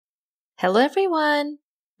Hello everyone!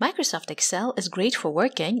 Microsoft Excel is great for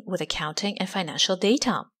working with accounting and financial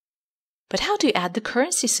data. But how do you add the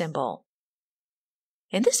currency symbol?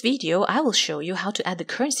 In this video, I will show you how to add the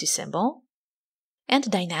currency symbol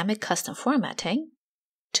and dynamic custom formatting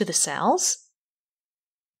to the cells,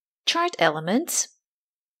 chart elements,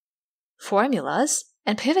 formulas,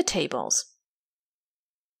 and pivot tables.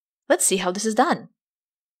 Let's see how this is done.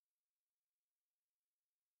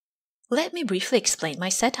 Let me briefly explain my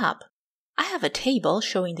setup. I have a table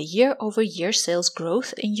showing the year-over-year sales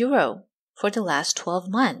growth in euro for the last 12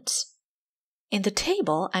 months. In the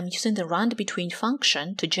table, I'm using the RANDBETWEEN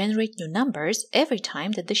function to generate new numbers every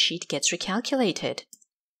time that the sheet gets recalculated.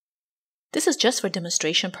 This is just for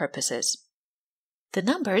demonstration purposes. The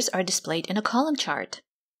numbers are displayed in a column chart.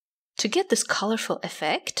 To get this colorful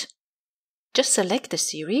effect, just select the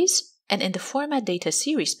series and in the Format Data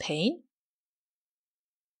Series pane,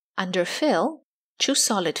 under Fill, choose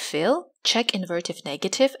Solid Fill, check Invert if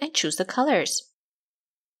negative, and choose the colors.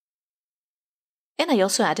 And I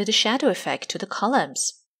also added a shadow effect to the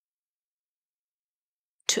columns.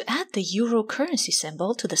 To add the euro currency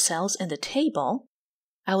symbol to the cells in the table,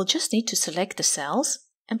 I will just need to select the cells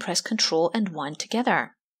and press Ctrl and 1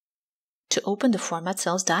 together to open the Format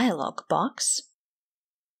Cells dialog box.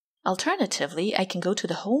 Alternatively, I can go to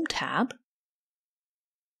the Home tab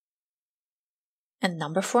and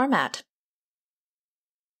Number Format.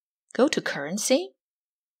 Go to Currency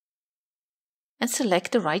and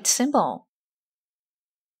select the right symbol.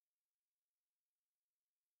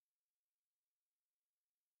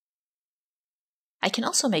 I can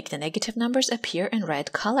also make the negative numbers appear in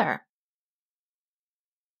red color.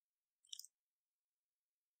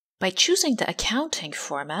 By choosing the accounting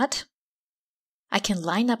format, I can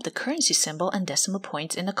line up the currency symbol and decimal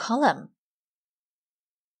points in a column.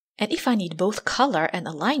 And if I need both color and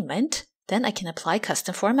alignment, then I can apply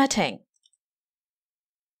custom formatting.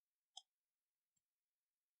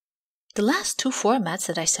 The last two formats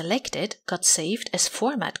that I selected got saved as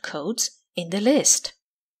format codes in the list.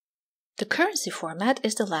 The currency format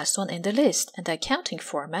is the last one in the list, and the accounting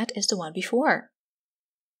format is the one before.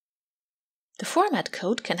 The format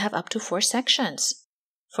code can have up to 4 sections.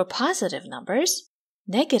 For positive numbers,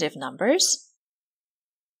 negative numbers,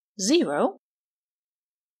 0,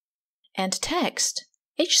 and text,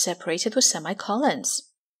 each separated with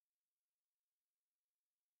semicolons.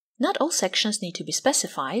 Not all sections need to be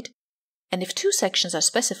specified, and if 2 sections are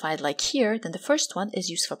specified like here, then the first one is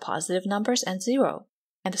used for positive numbers and 0,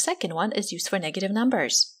 and the second one is used for negative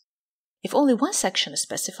numbers. If only one section is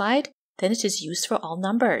specified, then it is used for all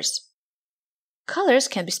numbers. Colors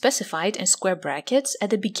can be specified in square brackets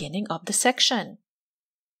at the beginning of the section.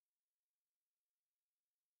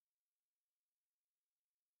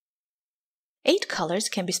 Eight colors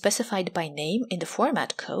can be specified by name in the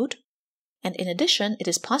format code, and in addition, it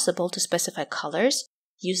is possible to specify colors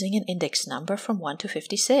using an index number from 1 to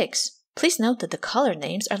 56. Please note that the color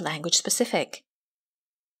names are language specific.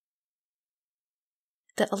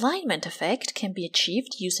 The alignment effect can be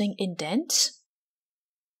achieved using indents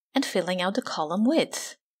and filling out the column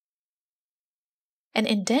width. An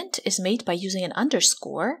indent is made by using an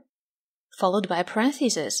underscore followed by a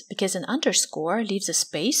parenthesis, because an underscore leaves a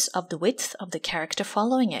space of the width of the character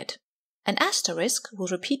following it. An asterisk will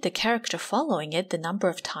repeat the character following it the number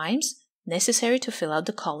of times necessary to fill out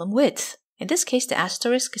the column width. In this case, the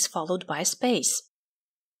asterisk is followed by a space.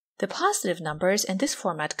 The positive numbers in this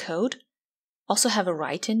format code also have a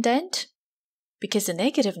right indent, because the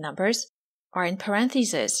negative numbers are in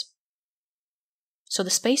parentheses. So the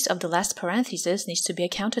space of the last parenthesis needs to be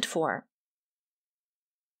accounted for.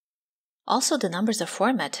 Also, the numbers are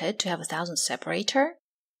formatted to have a thousand separator,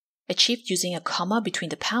 achieved using a comma between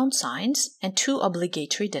the pound signs and 2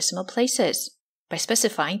 obligatory decimal places, by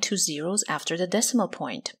specifying 2 zeros after the decimal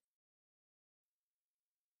point.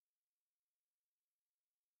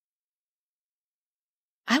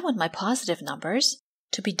 I want my positive numbers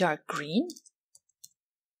to be dark green,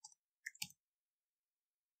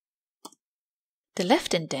 the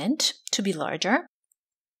left indent to be larger,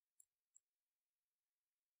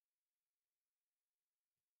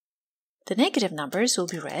 the negative numbers will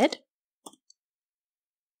be red,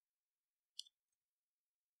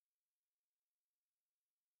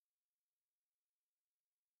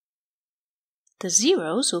 the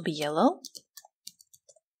zeros will be yellow,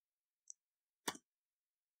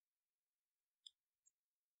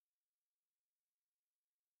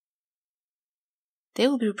 they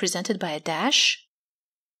will be represented by a dash,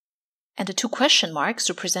 and the 2 question marks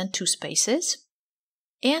represent 2 spaces,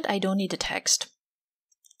 and I don't need the text.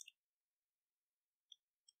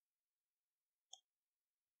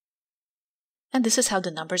 and this is how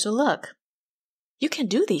the numbers will look. You can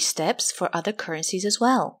do these steps for other currencies as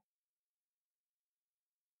well.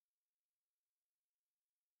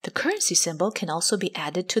 The currency symbol can also be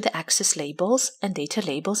added to the axis labels and data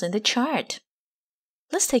labels in the chart.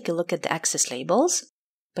 Let's take a look at the axis labels.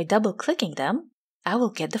 By double-clicking them, I will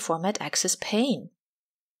get the Format Axis pane.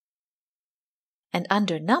 And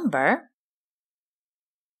under Number,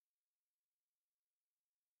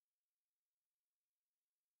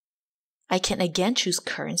 I can again choose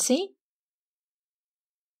Currency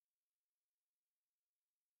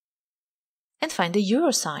and find the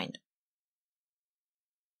euro sign.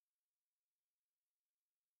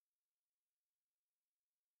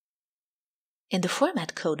 In the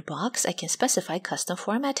Format Code box, I can specify custom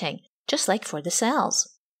formatting, just like for the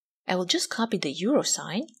cells. I will just copy the euro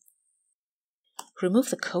sign,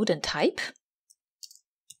 remove the code and type.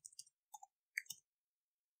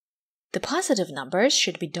 The positive numbers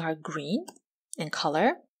should be dark green in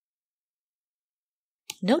color,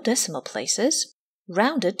 no decimal places,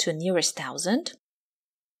 rounded to nearest thousand.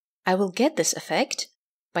 I will get this effect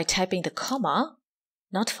by typing the comma,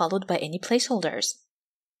 not followed by any placeholders,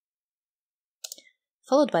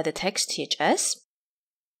 followed by the text THS,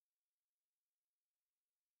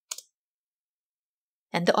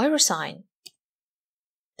 and the euro sign.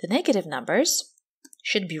 The negative numbers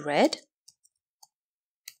should be red,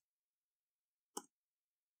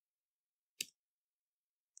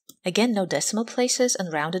 again no decimal places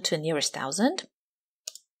and rounded to nearest thousand,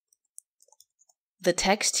 the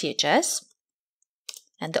text THS,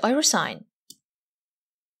 and the euro sign.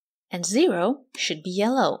 And 0 should be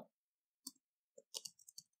yellow.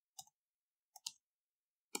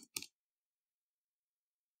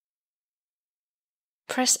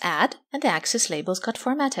 Press Add and the axis labels got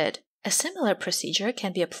formatted. A similar procedure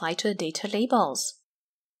can be applied to the data labels.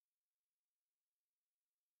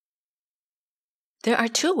 There are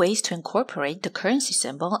two ways to incorporate the currency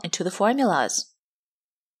symbol into the formulas.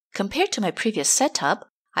 Compared to my previous setup,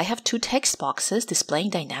 I have two text boxes displaying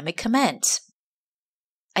dynamic comments.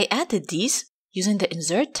 I added these using the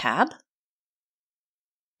Insert tab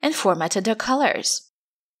and formatted their colors.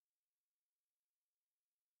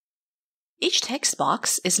 Each text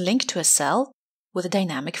box is linked to a cell with a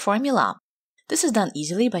dynamic formula. This is done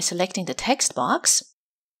easily by selecting the text box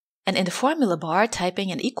and in the formula bar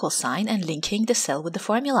typing an equal sign and linking the cell with the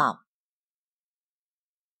formula.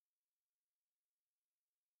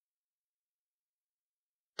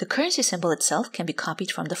 The currency symbol itself can be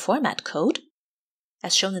copied from the format code,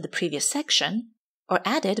 as shown in the previous section, or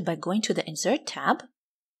added by going to the Insert tab,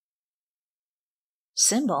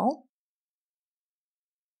 Symbol,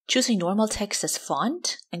 choosing normal text as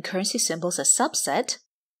font and currency symbols as subset,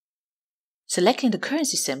 selecting the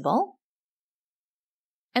currency symbol,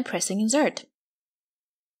 and pressing Insert.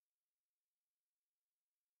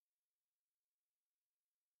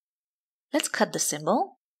 Let's cut the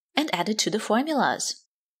symbol and add it to the formulas.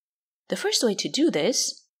 The first way to do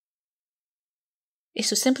this is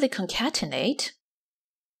to simply concatenate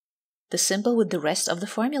the symbol with the rest of the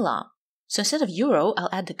formula. So instead of euro, I'll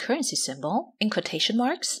add the currency symbol in quotation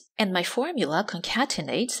marks, and my formula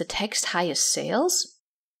concatenates the text highest sales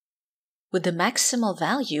with the maximal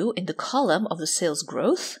value in the column of the sales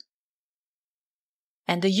growth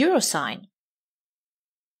and the euro sign.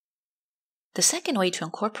 The second way to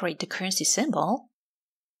incorporate the currency symbol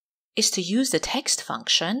is to use the text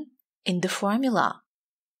function in the formula.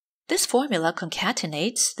 This formula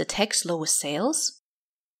concatenates the text lowest sales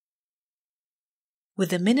with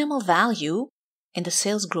the minimal value in the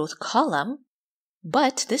sales growth column,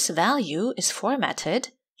 but this value is formatted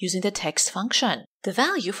using the text function. The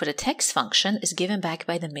value for the text function is given back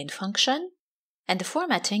by the min function, and the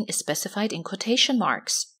formatting is specified in quotation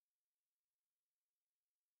marks.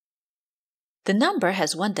 The number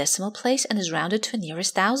has one decimal place and is rounded to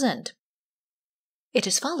nearest thousand. It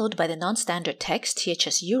is followed by the non-standard text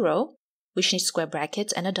THS euro, which needs square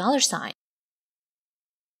brackets and a dollar sign.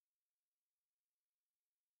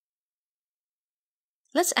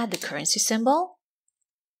 Let's add the currency symbol,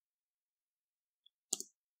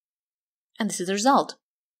 and this is the result.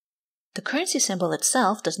 The currency symbol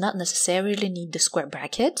itself does not necessarily need the square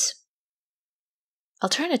brackets.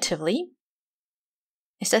 Alternatively,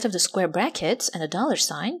 instead of the square brackets and a dollar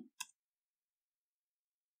sign,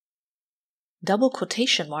 double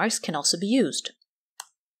quotation marks can also be used.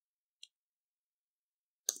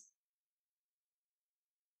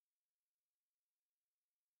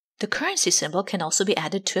 The currency symbol can also be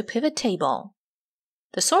added to a pivot table.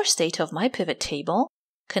 The source data of my pivot table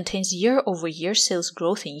contains year-over-year sales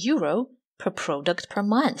growth in euro per product per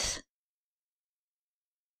month.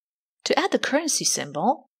 To add the currency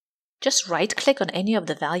symbol, Just right-click on any of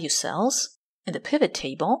the value cells in the pivot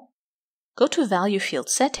table, go to Value Field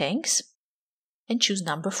Settings, and choose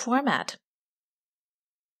Number Format.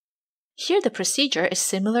 Here the procedure is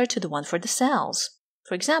similar to the one for the cells.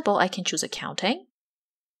 For example, I can choose Accounting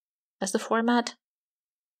as the format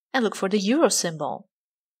and look for the euro symbol.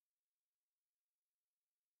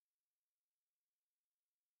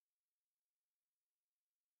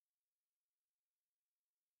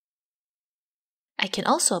 I can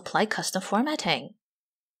also apply custom formatting.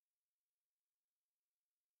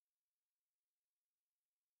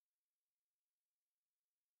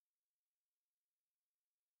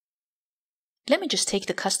 Let me just take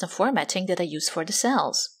the custom formatting that I use for the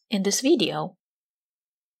cells in this video.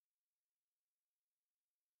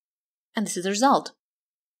 And this is the result.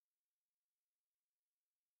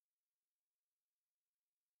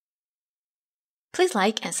 Please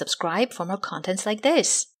like and subscribe for more contents like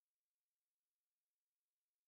this.